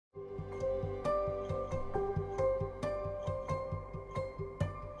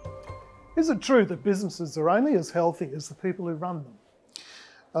Is it true that businesses are only as healthy as the people who run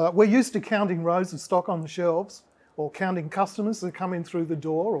them? We're used to counting rows of stock on the shelves, or counting customers that come in through the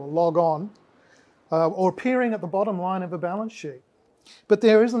door or log on, or appearing at the bottom line of a balance sheet. But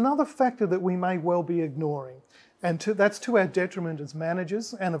there is another factor that we may well be ignoring, and that's to our detriment as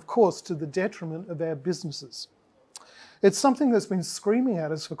managers, and of course to the detriment of our businesses. It's something that's been screaming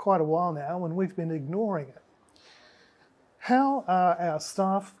at us for quite a while now, and we've been ignoring it. How are our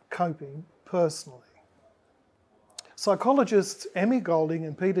staff coping personally? Psychologists Emi Golding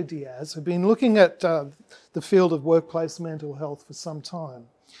and Peter Diaz have been looking at the field of workplace mental health for some time.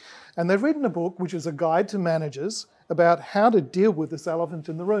 And they've written a book which is a guide to managers about how to deal with this elephant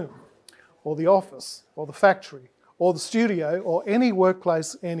in the room, or the office, or the factory, or the studio, or any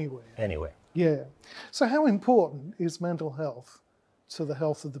workplace anywhere. Anywhere. Yeah. So how important is mental health to the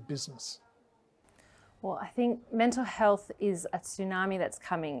health of the business? Well, I think mental health is a tsunami that's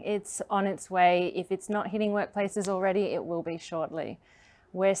coming. It's on its way. If it's not hitting workplaces already, it will be shortly.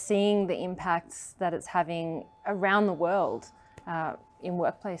 We're seeing the impacts that it's having around the world in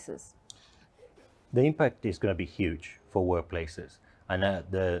workplaces. The impact is going to be huge for workplaces. And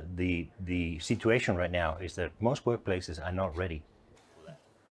the situation right now is that most workplaces are not ready